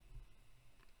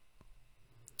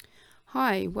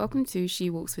Hi, welcome to She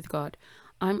Walks with God.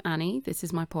 I'm Annie, this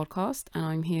is my podcast, and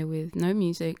I'm here with no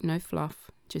music, no fluff,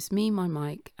 just me, my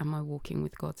mic, and my walking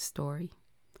with God story.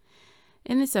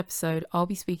 In this episode, I'll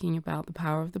be speaking about the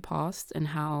power of the past and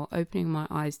how opening my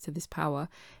eyes to this power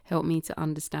helped me to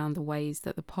understand the ways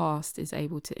that the past is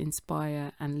able to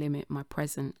inspire and limit my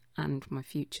present and my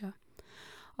future.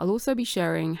 I'll also be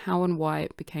sharing how and why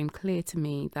it became clear to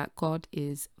me that God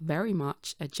is very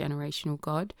much a generational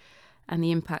God and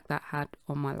the impact that had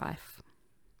on my life.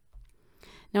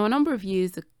 Now, a number of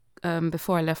years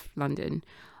before I left London,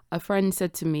 a friend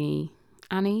said to me,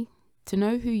 Annie, to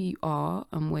know who you are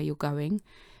and where you're going,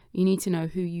 you need to know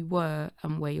who you were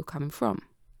and where you're coming from.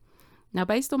 Now,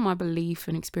 based on my belief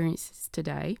and experiences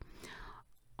today,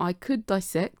 I could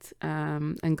dissect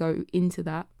and go into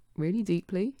that really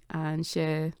deeply and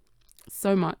share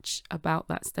so much about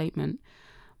that statement.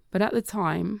 But at the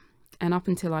time, and up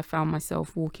until I found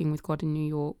myself walking with God in New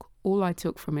York, all I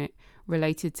took from it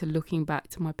related to looking back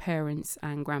to my parents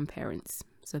and grandparents.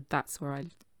 So that's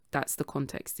the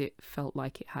context it felt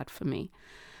like it had for me.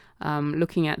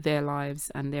 Looking at their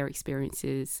lives and their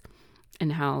experiences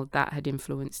and how that had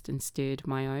influenced and steered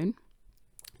my own.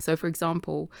 So, for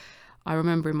example, I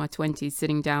remember in my 20s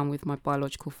sitting down with my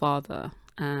biological father,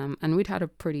 and we'd had a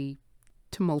pretty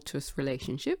tumultuous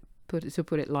relationship, to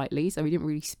put it lightly, so we didn't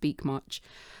really speak much.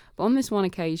 But on this one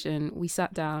occasion, we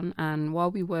sat down, and while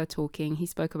we were talking, he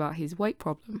spoke about his weight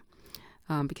problem,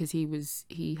 because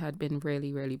he had been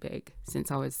really, really big since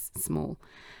I was small.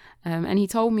 And he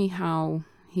told me how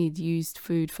he'd used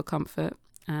food for comfort,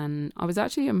 and I was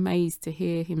actually amazed to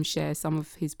hear him share some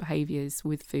of his behaviours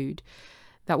with food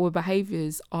that were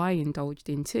behaviours I indulged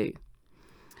in too.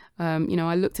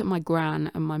 I looked at my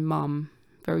gran and my mum,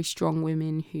 very strong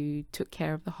women who took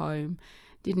care of the home,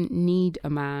 didn't need a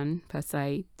man per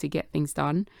se to get things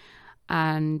done.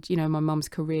 And, my mum's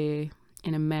career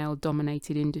in a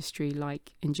male-dominated industry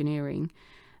like engineering.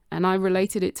 And I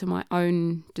related it to my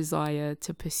own desire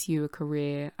to pursue a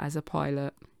career as a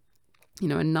pilot,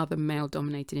 another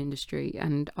male-dominated industry.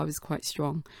 And I was quite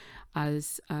strong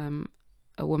as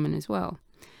a woman as well.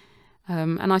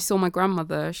 And I saw my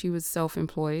grandmother, she was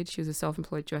self-employed. She was a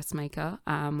self-employed dressmaker.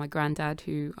 My granddad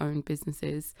who owned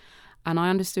businesses. And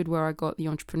I understood where I got the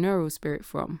entrepreneurial spirit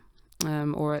from,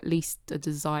 or at least a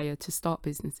desire to start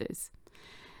businesses.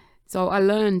 So I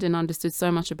learned and understood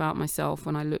so much about myself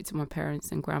when I looked at my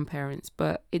parents and grandparents,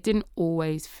 but it didn't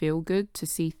always feel good to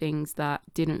see things that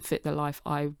didn't fit the life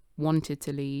I wanted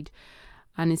to lead.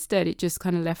 And instead, it just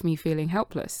kind of left me feeling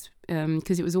helpless,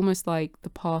 because it was almost like the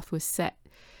path was set,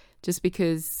 just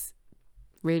because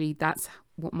really that's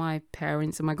what my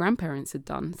parents and my grandparents had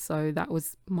done. So that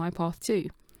was my path too.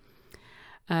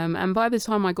 And by the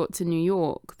time I got to New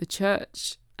York, the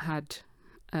church had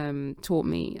taught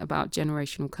me about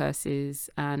generational curses,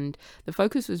 and the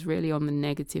focus was really on the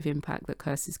negative impact that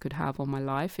curses could have on my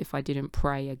life if I didn't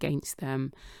pray against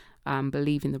them,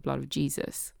 believe in the blood of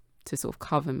Jesus to sort of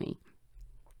cover me.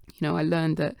 I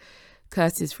learned that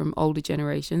curses from older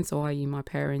generations, so i.e. my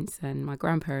parents and my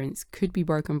grandparents, could be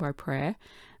broken by prayer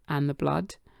and the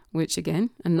blood, which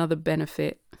again, another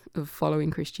benefit of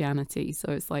following Christianity.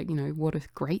 So it's like, what a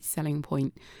great selling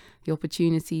point, the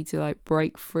opportunity to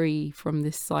break free from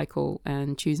this cycle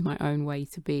and choose my own way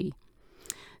to be.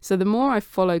 So the more I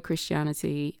followed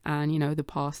Christianity and, the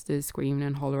pastors screaming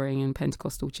and hollering in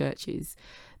Pentecostal churches,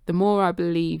 the more I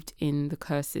believed in the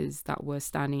curses that were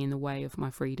standing in the way of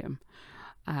my freedom.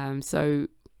 So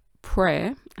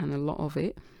prayer, and a lot of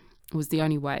it, was the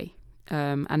only way.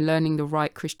 And learning the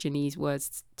right Christianese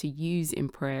words to use in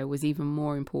prayer was even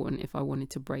more important if I wanted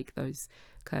to break those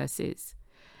curses.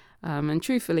 And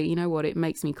truthfully, it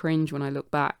makes me cringe when I look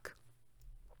back.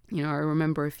 I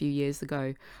remember a few years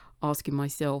ago asking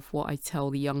myself what I tell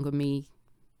the younger me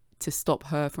to stop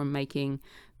her from making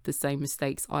the same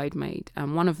mistakes I'd made.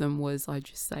 And one of them was, I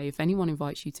just say, if anyone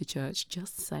invites you to church,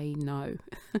 just say no.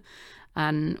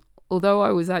 And although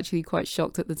I was actually quite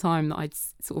shocked at the time that I'd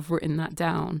sort of written that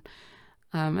down,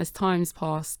 as time's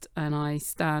passed and I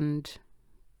stand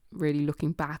really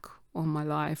looking back on my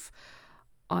life,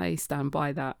 I stand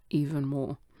by that even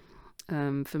more.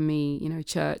 For me,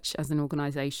 church as an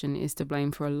organisation is to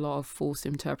blame for a lot of false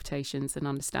interpretations and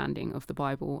understanding of the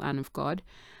Bible and of God.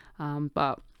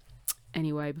 But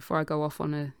anyway, before I go off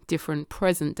on a different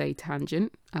present day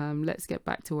tangent, let's get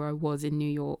back to where I was in New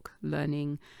York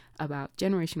learning about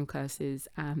generational curses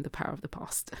and the power of the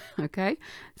past. Okay,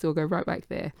 so we'll go right back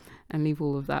there and leave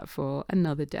all of that for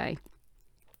another day.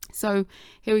 So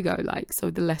here we go.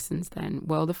 So the lessons then.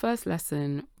 Well, the first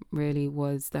lesson really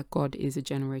was that God is a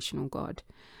generational God.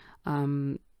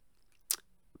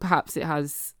 Perhaps it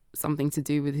has something to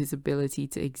do with his ability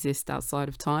to exist outside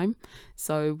of time.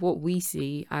 So what we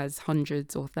see as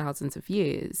hundreds or thousands of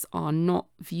years are not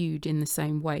viewed in the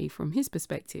same way from his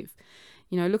perspective.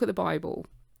 Look at the Bible.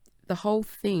 The whole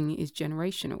thing is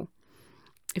generational.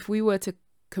 If we were to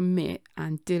commit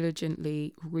and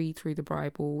diligently read through the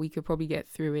Bible, we could probably get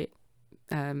through it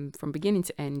from beginning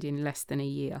to end in less than a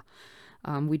year.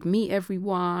 We'd meet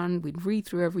everyone, we'd read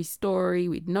through every story,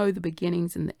 we'd know the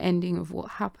beginnings and the ending of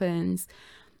what happens.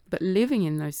 But living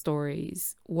in those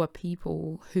stories were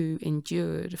people who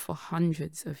endured for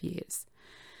hundreds of years.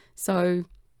 So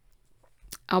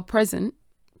our present,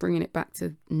 bringing it back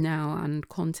to now and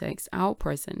context, our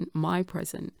present, my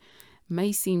present,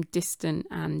 may seem distant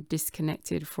and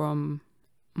disconnected from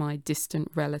my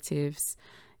distant relatives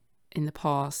in the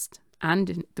past and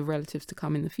in the relatives to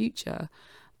come in the future.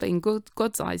 But in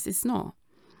God's eyes, it's not.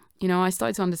 I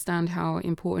started to understand how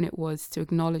important it was to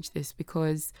acknowledge this,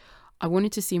 because I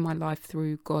wanted to see my life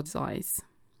through God's eyes.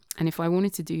 And if I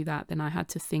wanted to do that, then I had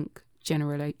to think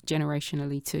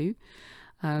generationally too.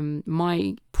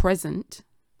 My present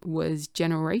was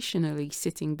generationally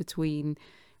sitting between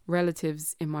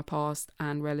relatives in my past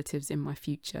and relatives in my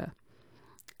future.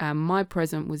 My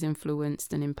present was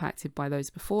influenced and impacted by those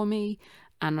before me,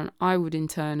 and I would in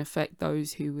turn affect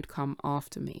those who would come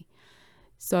after me.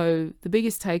 So the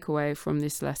biggest takeaway from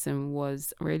this lesson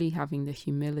was really having the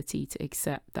humility to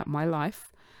accept that my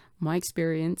life, my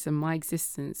experience and my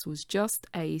existence was just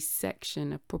a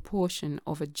section, a proportion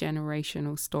of a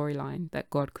generational storyline that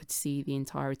God could see the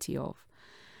entirety of.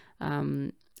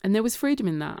 And there was freedom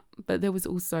in that, but there was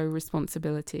also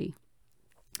responsibility.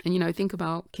 And, think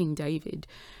about King David.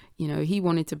 He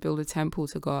wanted to build a temple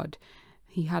to God.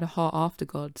 He had a heart after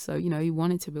God. So, he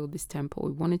wanted to build this temple.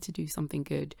 He wanted to do something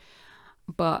good.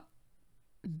 But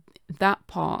that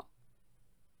part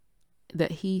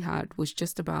that he had was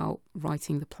just about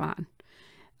writing the plan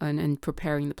and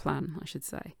preparing the plan, I should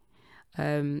say.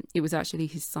 It was actually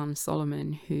his son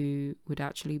Solomon who would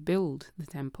actually build the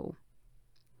temple.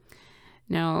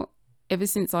 Now, ever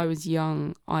since I was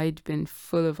young, I'd been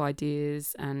full of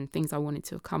ideas and things I wanted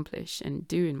to accomplish and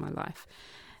do in my life.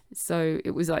 So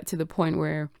it was to the point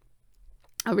where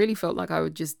I really felt like I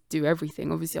would just do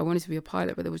everything. Obviously, I wanted to be a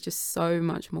pilot, but there was just so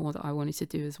much more that I wanted to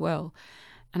do as well.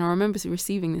 And I remember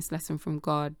receiving this lesson from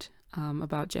God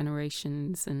about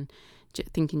generations and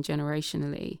thinking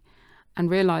generationally, and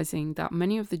realizing that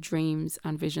many of the dreams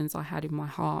and visions I had in my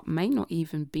heart may not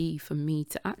even be for me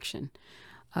to action.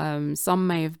 Some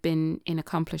may have been in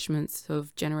accomplishments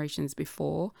of generations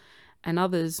before, and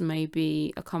others may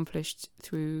be accomplished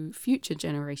through future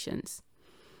generations.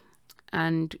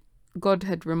 And God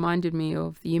had reminded me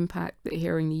of the impact that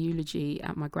hearing the eulogy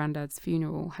at my granddad's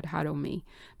funeral had on me,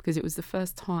 because it was the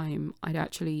first time I'd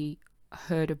actually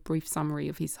heard a brief summary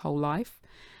of his whole life,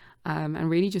 and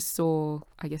really just saw,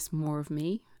 I guess, more of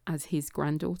me as his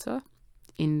granddaughter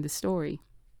in the story.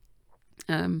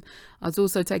 I was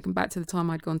also taken back to the time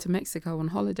I'd gone to Mexico on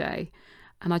holiday,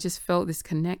 and I just felt this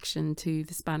connection to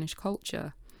the Spanish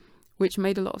culture, which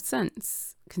made a lot of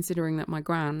sense considering that my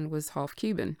gran was half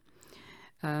Cuban.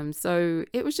 So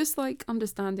it was just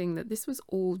understanding that this was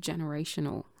all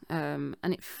generational. And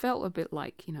it felt a bit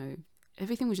like,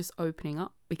 everything was just opening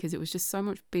up, because it was just so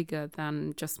much bigger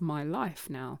than just my life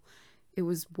now. It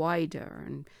was wider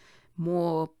and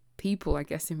more people, I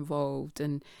guess, involved.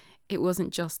 And it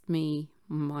wasn't just me,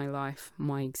 my life,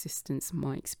 my existence,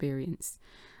 my experience.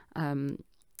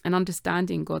 And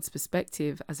understanding God's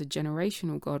perspective as a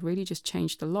generational God really just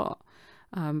changed a lot.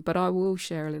 But I will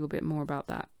share a little bit more about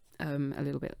that a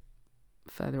little bit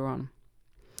further on.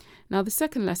 Now, the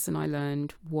second lesson I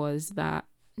learned was that,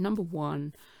 number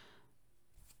one,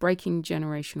 breaking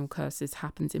generational curses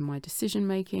happens in my decision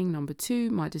making. Number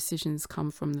two, my decisions come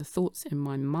from the thoughts in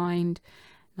my mind.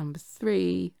 Number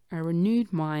three, a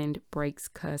renewed mind breaks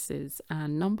curses.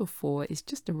 And number four is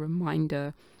just a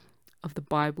reminder of the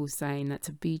Bible saying that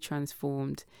to be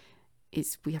transformed,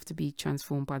 we have to be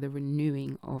transformed by the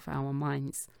renewing of our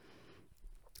minds.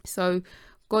 So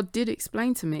God did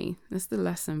explain to me, that's the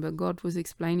lesson, but God was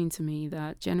explaining to me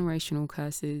that generational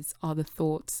curses are the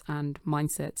thoughts and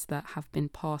mindsets that have been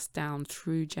passed down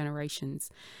through generations.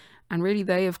 And really,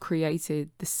 they have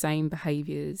created the same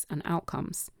behaviors and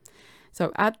outcomes.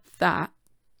 So add that,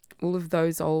 all of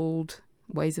those old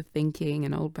ways of thinking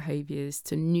and old behaviors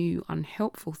to new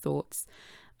unhelpful thoughts,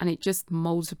 and it just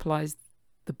multiplies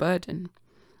the burden.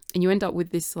 And you end up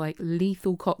with this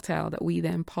lethal cocktail that we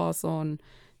then pass on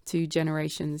to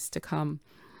generations to come.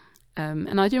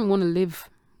 And I didn't want to live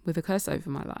with a curse over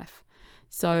my life.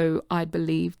 So I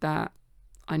believed that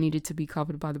I needed to be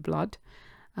covered by the blood.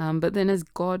 But then as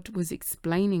God was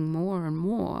explaining more and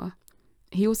more,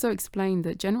 he also explained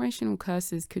that generational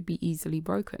curses could be easily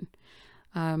broken.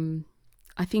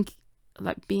 I think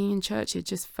like being in church, it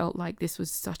just felt like this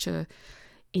was such a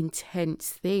intense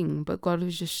thing, but God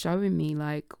was just showing me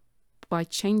like by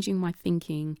changing my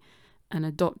thinking and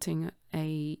adopting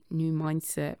a new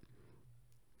mindset,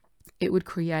 it would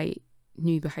create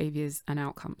new behaviors and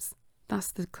outcomes.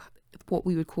 That's what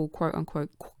we would call quote unquote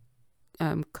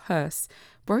curse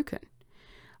broken.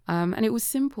 And it was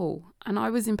simple, and I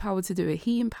was empowered to do it.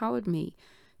 He empowered me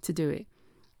to do it.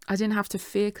 I didn't have to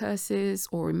fear curses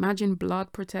or imagine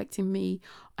blood protecting me.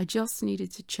 I just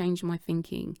needed to change my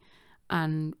thinking,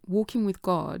 and walking with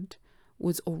God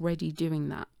was already doing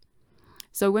that.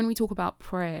 So when we talk about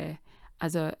prayer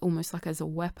as almost like as a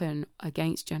weapon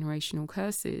against generational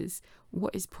curses,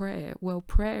 what is prayer? Well,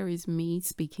 prayer is me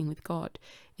speaking with God.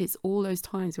 It's all those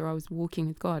times where I was walking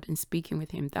with God and speaking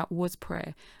with him. That was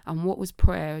prayer. And what was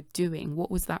prayer doing?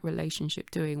 What was that relationship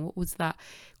doing? What was that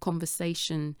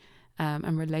conversation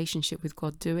and relationship with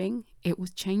God doing? It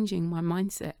was changing my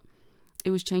mindset.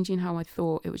 It was changing how I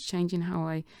thought. It was changing how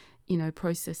I,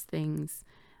 process things.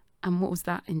 And what was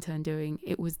that in turn doing?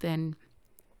 It was then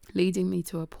leading me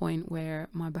to a point where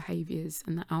my behaviors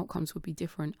and the outcomes would be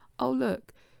different. Oh,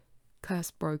 look,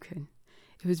 curse broken.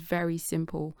 It was very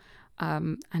simple.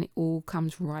 And it all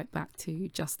comes right back to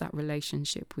just that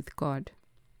relationship with God.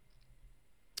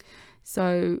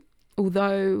 So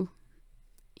although,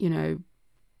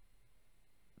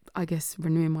 I guess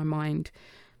renewing my mind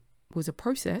was a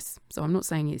process. So I'm not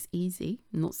saying it's easy.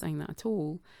 I'm not saying that at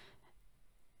all.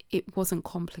 It wasn't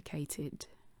complicated,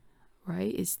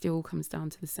 right? It still comes down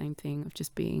to the same thing of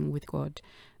just being with God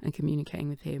and communicating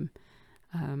with him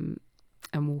and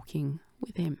walking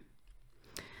with him.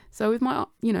 So with my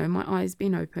eyes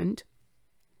being opened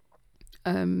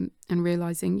and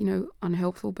realizing,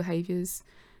 unhelpful behaviors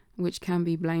which can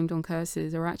be blamed on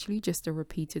curses are actually just a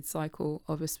repeated cycle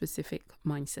of a specific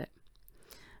mindset.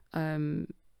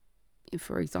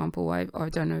 For example, I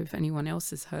don't know if anyone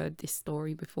else has heard this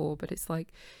story before, but it's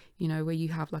like, where you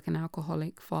have like an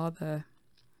alcoholic father,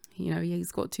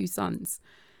 he's got two sons.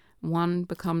 One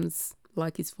becomes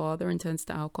like his father and turns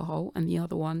to alcohol, and the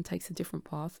other one takes a different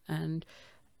path and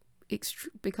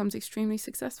becomes extremely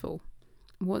successful.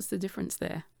 What's the difference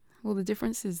there? Well, the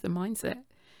difference is the mindset.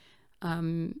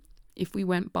 If we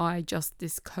went by just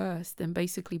this curse, then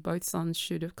basically both sons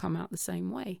should have come out the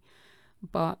same way,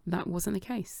 but that wasn't the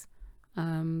case.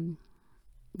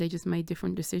 They just made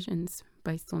different decisions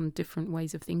based on different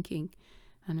ways of thinking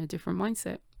and a different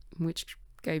mindset, which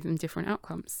gave them different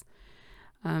outcomes.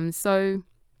 So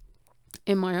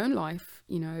in my own life,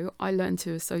 I learned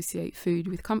to associate food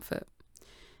with comfort,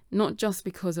 not just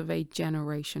because of a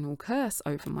generational curse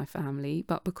over my family,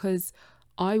 but because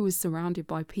I was surrounded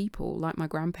by people like my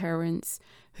grandparents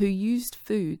who used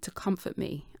food to comfort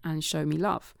me and show me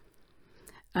love.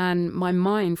 And my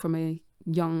mind from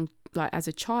as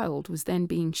a child was then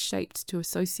being shaped to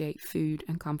associate food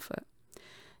and comfort.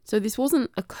 So this wasn't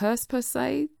a curse per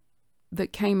se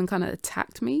that came and kind of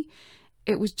attacked me.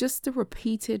 It was just a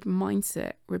repeated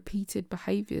mindset, repeated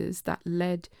behaviors that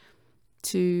led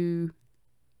to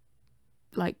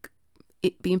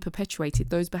it being perpetuated,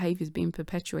 those behaviors being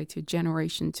perpetuated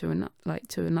generation to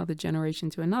another generation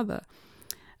to another.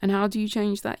 And how do you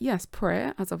change that? Yes,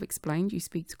 prayer, as I've explained, you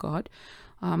speak to God.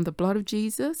 The blood of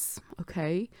Jesus,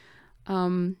 okay.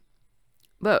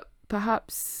 But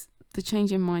perhaps the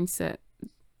change in mindset,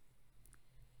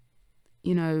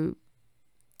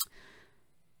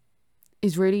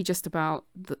 is really just about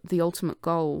the ultimate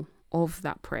goal of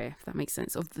that prayer, if that makes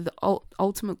sense, of the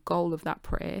ultimate goal of that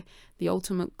prayer, the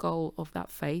ultimate goal of that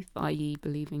faith, i.e.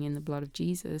 believing in the blood of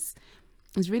Jesus,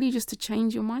 is really just to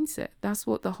change your mindset. That's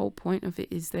what the whole point of it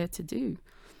is there to do.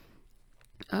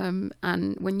 And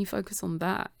when you focus on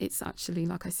that, it's actually,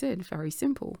 like I said, very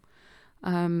simple.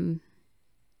 And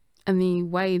the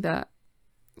way that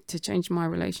to change my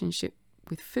relationship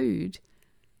with food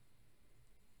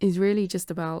is really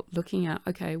just about looking at,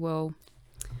 okay, well,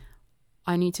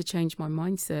 I need to change my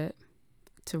mindset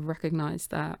to recognize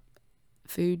that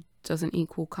food doesn't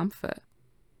equal comfort.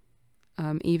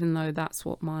 Even though that's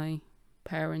what my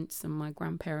parents and my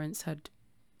grandparents had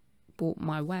brought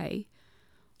my way,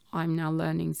 I'm now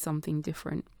learning something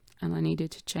different, and I needed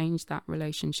to change that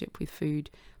relationship with food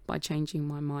by changing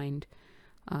my mind,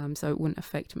 so it wouldn't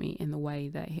affect me in the way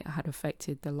that it had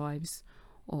affected the lives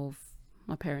of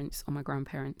my parents or my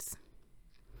grandparents.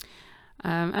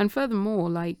 And furthermore,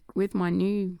 like with my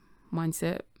new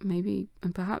mindset, maybe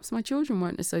and perhaps my children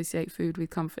won't associate food with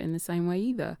comfort in the same way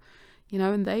either.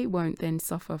 and they won't then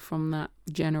suffer from that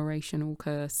generational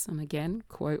curse. And again,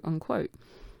 quote unquote,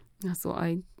 that's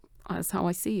how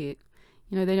I see it.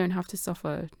 They don't have to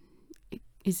suffer.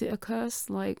 Is it a curse?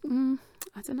 I don't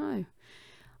know.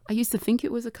 I used to think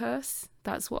it was a curse.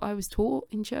 That's what I was taught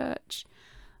in church.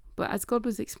 But as God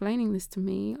was explaining this to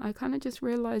me, I kind of just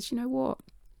realized, what?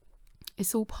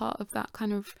 It's all part of that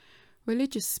kind of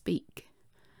religious speak.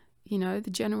 The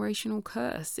generational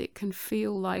curse. It can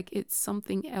feel like it's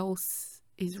something else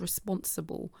is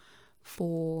responsible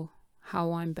for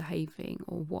how I'm behaving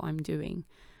or what I'm doing.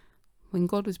 When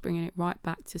God was bringing it right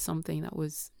back to something that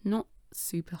was not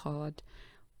super hard,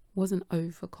 wasn't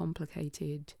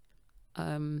overcomplicated.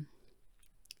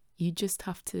 You just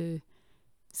have to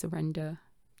surrender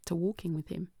to walking with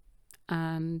him,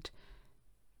 and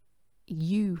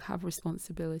you have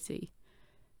responsibility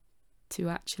to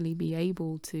actually be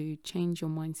able to change your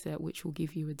mindset, which will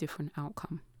give you a different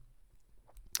outcome.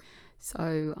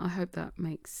 So I hope that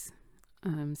makes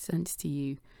sense to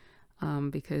you,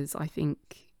 because I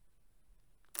think,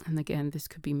 and again, this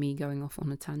could be me going off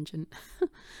on a tangent,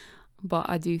 but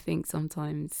I do think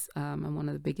sometimes, and one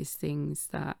of the biggest things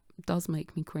that does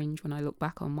make me cringe when I look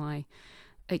back on my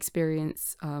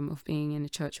experience of being in a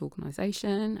church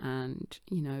organisation, and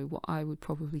what I would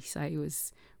probably say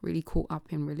was really caught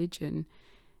up in religion,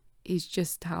 is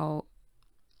just how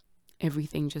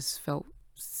everything just felt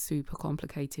super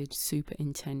complicated, super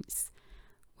intense,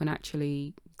 when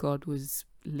actually God was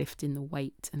lifting the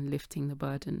weight and lifting the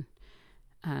burden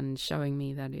and showing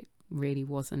me that it really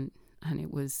wasn't, and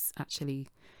it was actually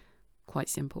quite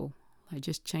simple.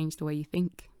 Just change the way you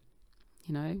think.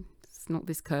 It's not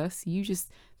this curse. You just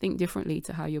think differently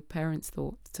to how your parents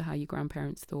thought, to how your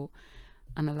grandparents thought,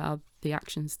 and allow the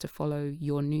actions to follow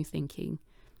your new thinking,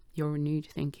 your renewed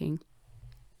thinking,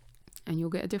 and you'll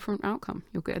get a different outcome.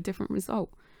 You'll get a different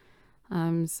result.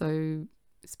 So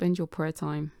spend your prayer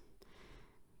time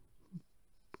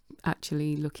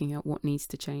actually looking at what needs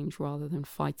to change, rather than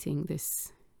fighting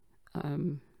this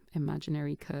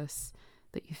imaginary curse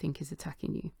that you think is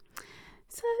attacking you.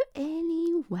 So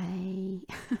anyway,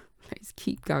 let's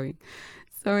keep going.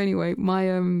 So anyway, my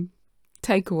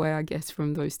takeaway, I guess,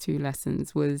 from those two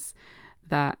lessons was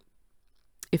that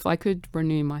if I could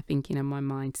renew my thinking and my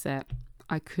mindset,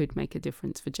 I could make a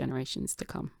difference for generations to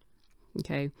come.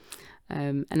 Okay.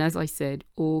 And as I said,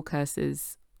 all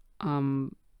curses, I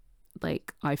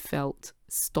felt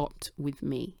stopped with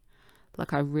me.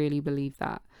 I really believe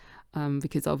that.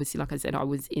 Because obviously, like I said, I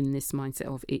was in this mindset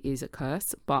of it is a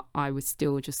curse, but I was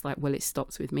still just it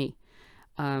stops with me.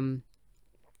 And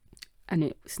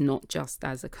it's not just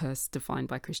as a curse defined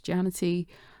by Christianity,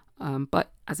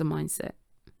 but as a mindset.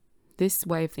 This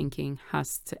way of thinking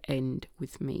has to end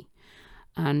with me.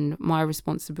 And my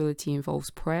responsibility involves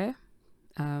prayer.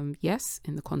 Yes,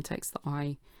 in the context that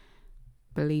I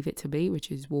believe it to be,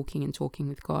 which is walking and talking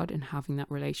with God and having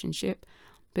that relationship.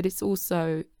 But it's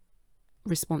also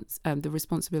the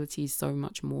responsibility is so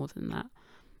much more than that,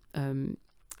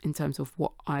 in terms of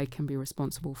what I can be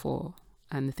responsible for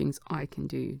and the things I can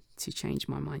do to change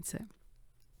my mindset.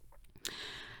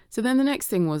 So then the next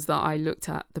thing was that I looked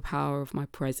at the power of my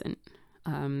present,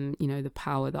 the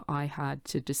power that I had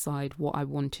to decide what I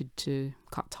wanted to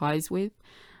cut ties with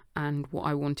and what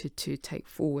I wanted to take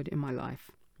forward in my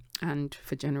life and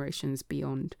for generations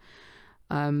beyond.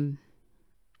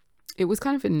 It was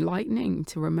kind of enlightening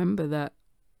to remember that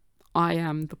I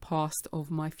am the past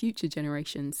of my future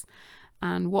generations,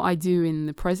 and what I do in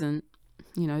the present,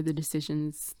 the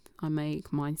decisions I make,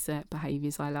 mindset,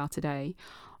 behaviors I allow today,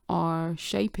 are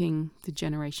shaping the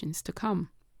generations to come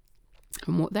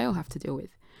and what they'll have to deal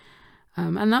with.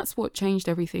 And that's what changed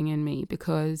everything in me,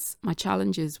 because my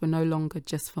challenges were no longer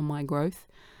just for my growth.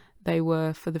 They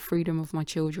were for the freedom of my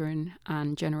children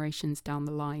and generations down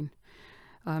the line.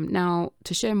 Now,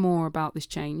 to share more about this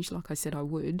change, like I said I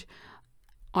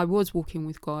was walking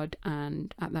with God,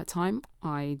 and at that time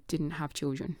I didn't have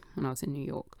children when I was in New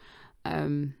York.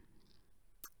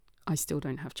 I still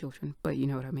don't have children, but you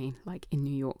know what I mean. In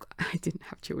New York, I didn't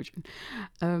have children.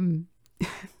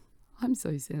 I'm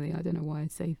so silly. I don't know why I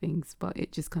say things, but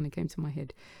it just kind of came to my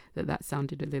head that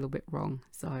sounded a little bit wrong.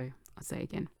 So I'll say it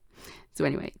again. So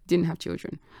anyway, didn't have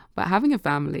children, but having a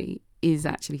family is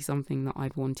actually something that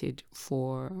I've wanted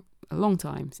for a long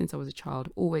time. Since I was a child,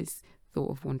 always thought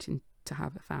of wanting to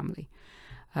have a family.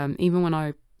 Even when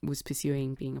I was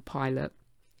pursuing being a pilot,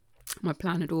 my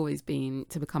plan had always been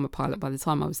to become a pilot by the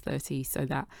time I was 30, so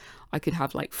that I could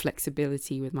have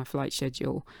flexibility with my flight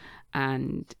schedule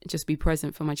and just be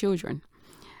present for my children.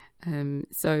 And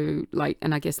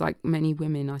I guess like many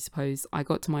women, I suppose, I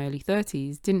got to my early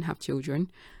 30s, didn't have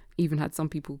children, even had some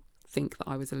people think that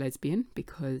I was a lesbian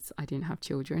because I didn't have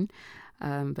children.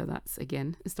 But that's,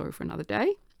 again, a story for another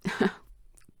day. I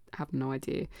have no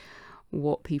idea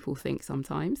what people think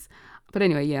sometimes. But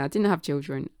anyway, yeah, I didn't have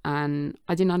children and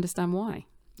I didn't understand why.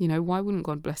 Why wouldn't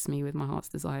God bless me with my heart's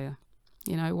desire?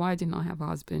 Why didn't I have a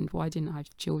husband? Why didn't I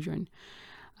have children?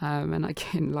 And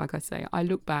again, like I say, I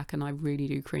look back and I really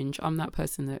do cringe. I'm that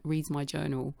person that reads my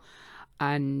journal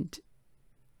and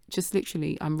just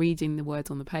literally I'm reading the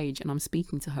words on the page and I'm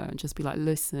speaking to her and just be like,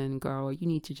 listen, girl, you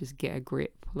need to just get a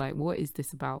grip. Like, what is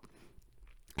this about?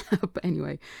 But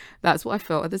anyway, that's what I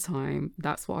felt at the time.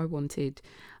 That's what I wanted.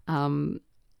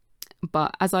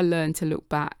 But as I learned to look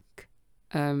back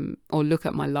or look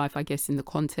at my life, I guess, in the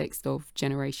context of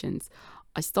generations,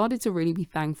 I started to really be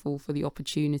thankful for the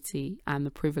opportunity and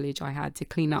the privilege I had to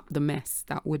clean up the mess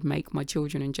that would make my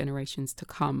children and generations to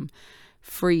come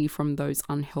free from those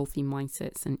unhealthy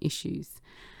mindsets and issues.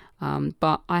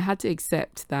 But I had to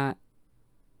accept that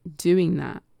doing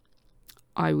that,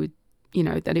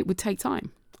 that it would take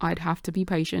time. I'd have to be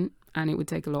patient and it would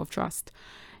take a lot of trust.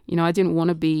 I didn't want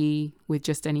to be with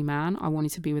just any man. I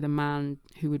wanted to be with a man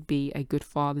who would be a good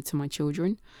father to my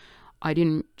children. I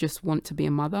didn't just want to be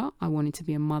a mother. I wanted to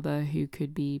be a mother who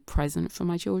could be present for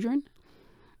my children.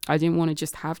 I didn't want to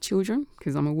just have children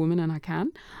because I'm a woman and I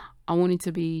can. I wanted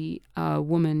to be a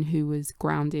woman who was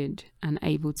grounded and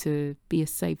able to be a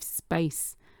safe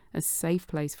space, a safe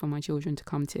place for my children to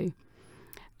come to.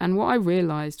 And what I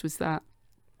realized was that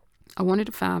I wanted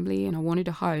a family and I wanted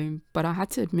a home, but I had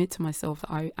to admit to myself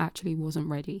that I actually wasn't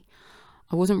ready.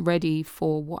 I wasn't ready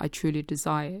for what I truly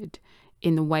desired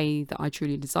in the way that I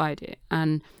truly desired it.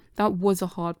 And that was a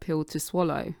hard pill to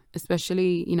swallow,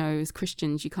 especially, as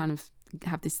Christians, you kind of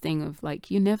have this thing of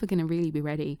like, you're never going to really be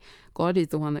ready. God is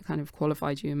the one that kind of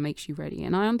qualifies you and makes you ready.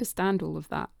 And I understand all of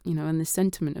that, and the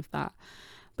sentiment of that.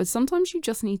 But sometimes you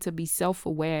just need to be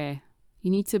self-aware. You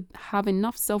need to have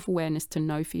enough self-awareness to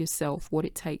know for yourself what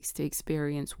it takes to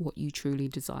experience what you truly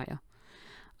desire.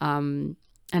 And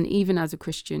even as a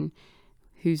Christian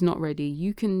who's not ready,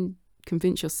 you can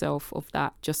convince yourself of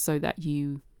that just so that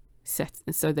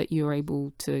you're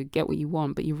able to get what you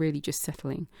want, but you're really just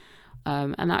settling.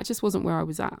 And that just wasn't where I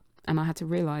was at. And I had to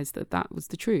realize that was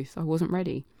the truth. I wasn't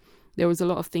ready. There was a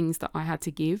lot of things that I had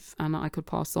to give and that I could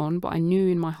pass on, but I knew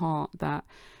in my heart that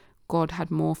God had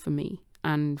more for me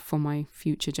and for my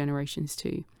future generations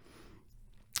too.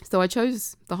 So I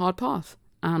chose the hard path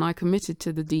and I committed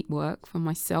to the deep work for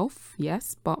myself,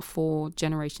 yes, but for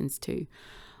generations too.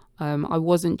 I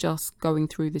wasn't just going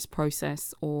through this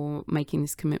process or making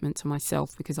this commitment to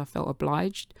myself because I felt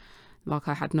obliged, like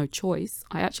I had no choice.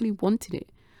 I actually wanted it.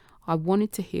 I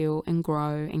wanted to heal and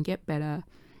grow and get better.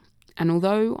 And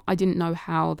although I didn't know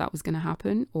how that was going to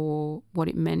happen or what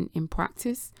it meant in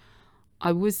practice,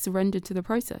 I was surrendered to the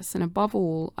process. And above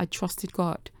all, I trusted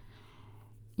God.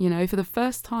 For the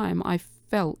first time, I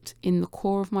felt in the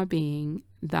core of my being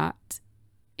that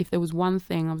if there was one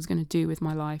thing I was going to do with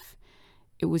my life,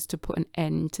 it was to put an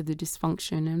end to the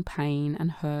dysfunction and pain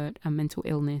and hurt and mental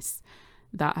illness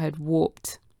that had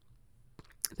warped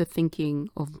the thinking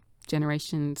of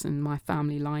generations and my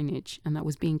family lineage, and that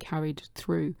was being carried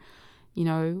through.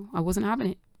 I wasn't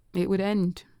having it. It would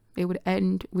end. It would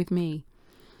end with me.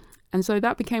 And so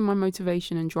that became my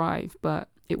motivation and drive. But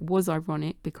it was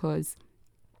ironic because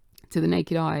to the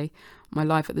naked eye, my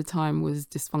life at the time was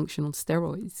dysfunctional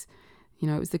steroids. It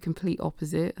was the complete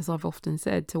opposite, as I've often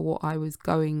said, to what I was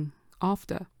going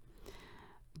after.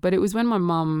 But it was when my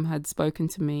mum had spoken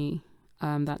to me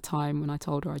that time when I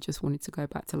told her I just wanted to go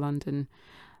back to London.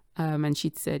 And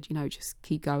she'd said, just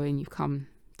keep going. You've come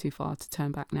too far to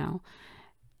turn back now.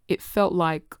 It felt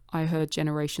like I heard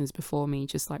generations before me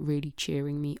just like really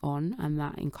cheering me on, and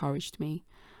that encouraged me.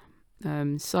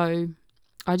 So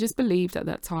I just believed at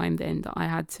that time then that I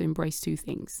had to embrace two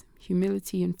things,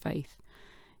 humility and faith.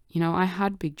 I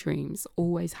had big dreams,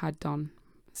 always had done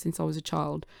since I was a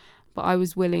child, but I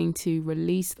was willing to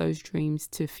release those dreams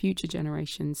to future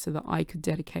generations so that I could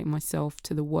dedicate myself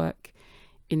to the work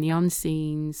in the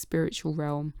unseen spiritual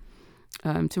realm,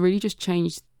 to really just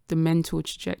change the mental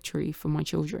trajectory for my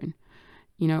children.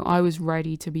 I was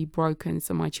ready to be broken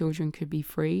so my children could be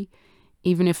free,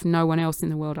 even if no one else in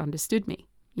the world understood me.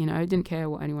 I didn't care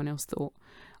what anyone else thought.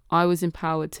 I was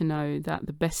empowered to know that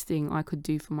the best thing I could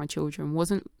do for my children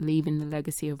wasn't leaving the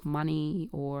legacy of money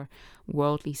or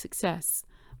worldly success,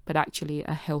 but actually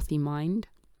a healthy mind,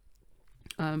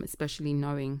 especially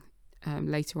knowing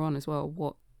later on as well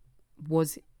what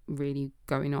was really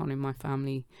going on in my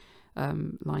family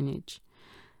lineage.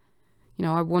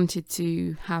 I wanted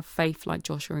to have faith like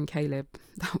Joshua and Caleb.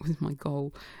 That was my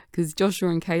goal, because Joshua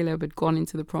and Caleb had gone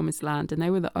into the promised land, and they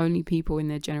were the only people in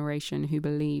their generation who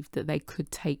believed that they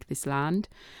could take this land,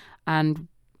 and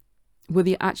were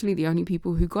actually the only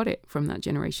people who got it from that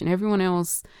generation. Everyone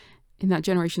else in that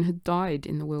generation had died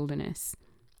in the wilderness.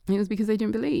 And it was because they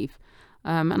didn't believe.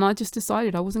 And I just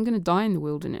decided I wasn't going to die in the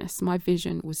wilderness. My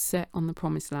vision was set on the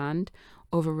promised land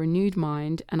of a renewed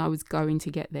mind, and I was going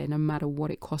to get there no matter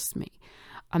what it cost me.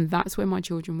 And that's where my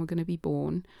children were going to be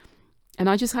born. And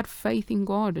I just had faith in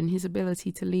God and his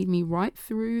ability to lead me right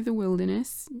through the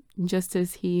wilderness, just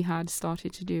as he had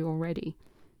started to do already.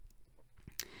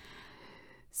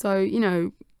 So,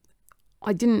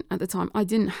 I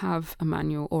didn't have a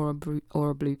manual or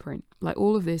a blueprint. Like,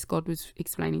 all of this, God was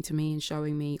explaining to me and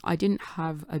showing me. I didn't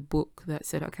have a book that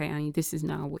said, okay, Annie, this is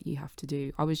now what you have to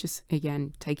do. I was just,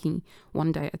 again, taking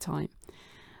one day at a time.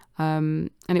 And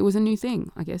it was a new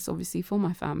thing, I guess, obviously, for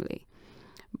my family.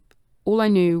 All I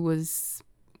knew was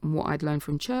what I'd learned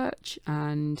from church.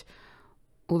 And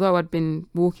although I'd been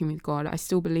walking with God, I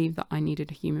still believed that I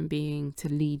needed a human being to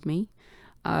lead me.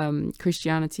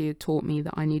 Christianity had taught me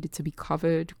that I needed to be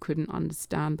covered, couldn't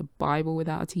understand the Bible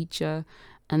without a teacher,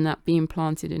 and that being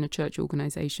planted in a church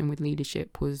organization with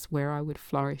leadership was where I would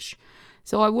flourish.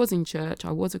 So I was in church,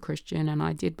 I was a Christian, and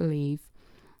I did believe,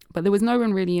 but there was no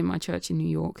one really in my church in New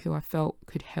York who I felt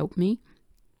could help me.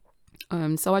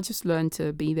 So I just learned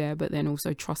to be there, but then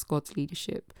also trust God's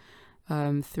leadership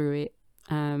through it.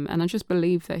 And I just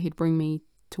believed that he'd bring me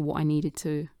to what I needed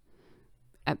to,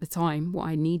 at the time, what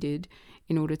I needed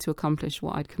in order to accomplish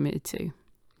what I'd committed to.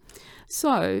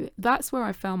 So that's where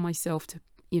I found myself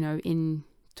in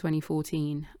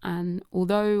 2014. And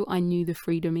although I knew the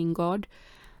freedom in God,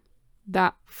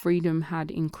 that freedom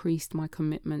had increased my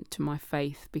commitment to my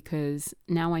faith, because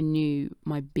now I knew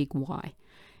my big why.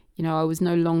 I was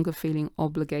no longer feeling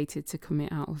obligated to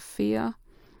commit out of fear,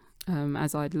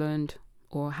 as I'd learned,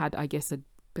 or had, I guess, had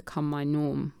become my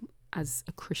norm as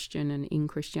a Christian and in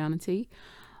Christianity.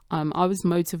 I was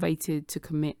motivated to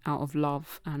commit out of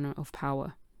love and of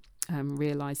power,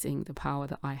 realizing the power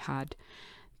that I had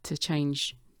to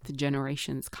change the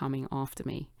generations coming after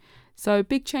me. So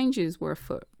big changes were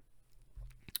afoot.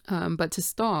 But to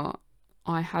start,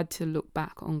 I had to look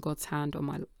back on God's hand on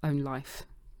my own life,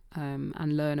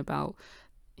 and learn about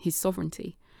his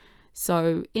sovereignty.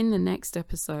 So in the next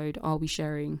episode, I'll be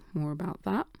sharing more about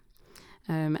that.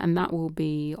 And that will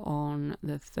be on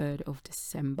the 3rd of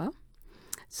December.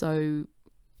 So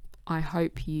I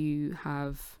hope you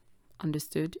have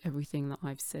understood everything that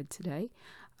I've said today.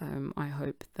 I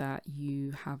hope that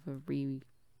you have a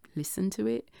re-listen to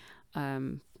it,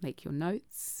 make your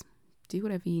notes, do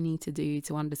whatever you need to do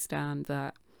to understand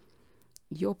that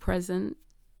your present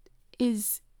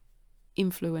is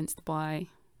influenced by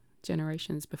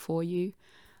generations before you,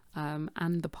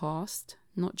 and the past,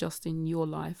 not just in your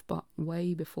life, but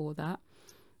way before that.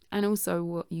 And also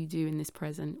what you do in this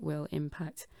present will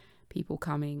impact people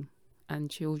coming and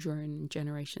children,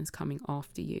 generations coming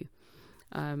after you.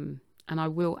 And I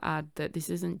will add that this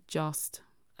isn't just,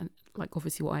 like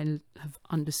obviously what I have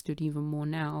understood even more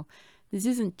now, this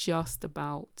isn't just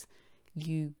about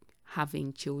you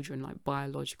having children, like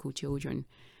biological children.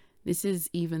 This is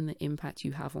even the impact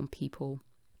you have on people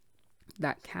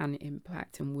that can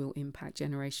impact and will impact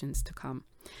generations to come.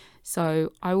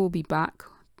 So I will be back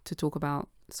to talk about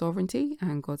sovereignty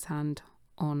and God's hand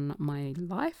on my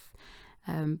life.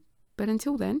 But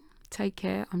until then, take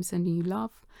care. I'm sending you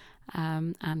love,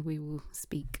 and we will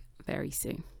speak very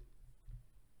soon.